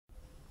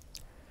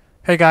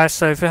Hey guys,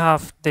 so if you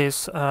have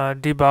this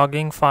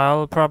debugging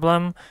file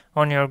problem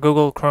on your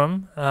Google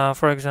Chrome,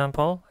 for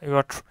example,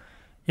 you're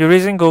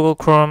using Google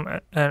Chrome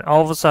and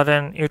all of a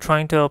sudden you're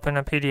trying to open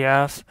a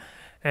PDF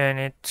and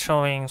it's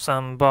showing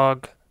some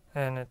bug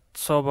and it's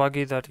so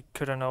buggy that you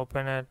couldn't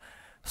open it.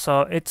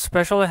 So it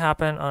especially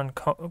happened on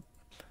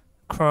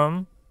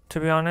Chrome, to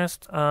be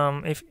honest.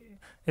 If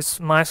it's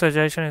my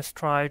suggestion is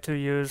try to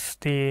use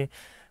the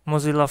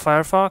Mozilla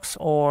Firefox,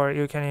 or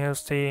you can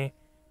use the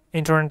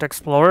Internet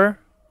Explorer.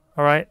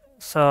 All right,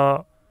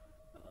 so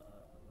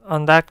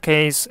on that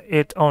case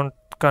it won't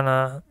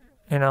gonna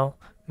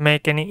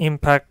make any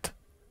impact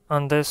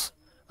on this.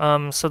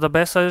 So the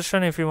best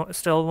suggestion, if you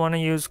still want to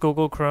use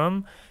Google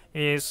Chrome,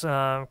 is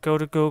go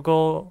to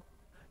Google.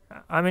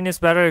 I mean, it's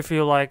better if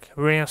you like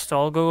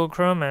reinstall Google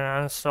Chrome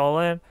and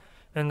uninstall it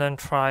and then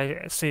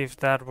try see if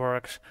that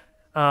works.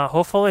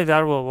 Hopefully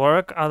that will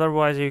work,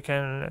 otherwise you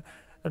can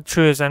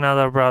choose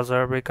another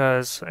browser,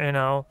 because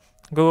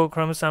Google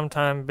Chrome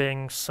sometimes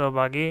being so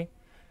buggy.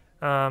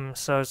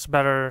 So it's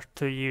better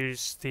to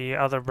use the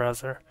other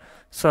browser.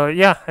 So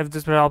yeah, if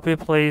this will help you,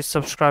 please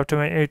subscribe to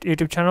my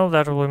YouTube channel.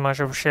 That will be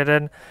much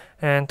appreciated.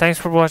 And thanks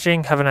for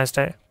watching. Have a nice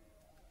day.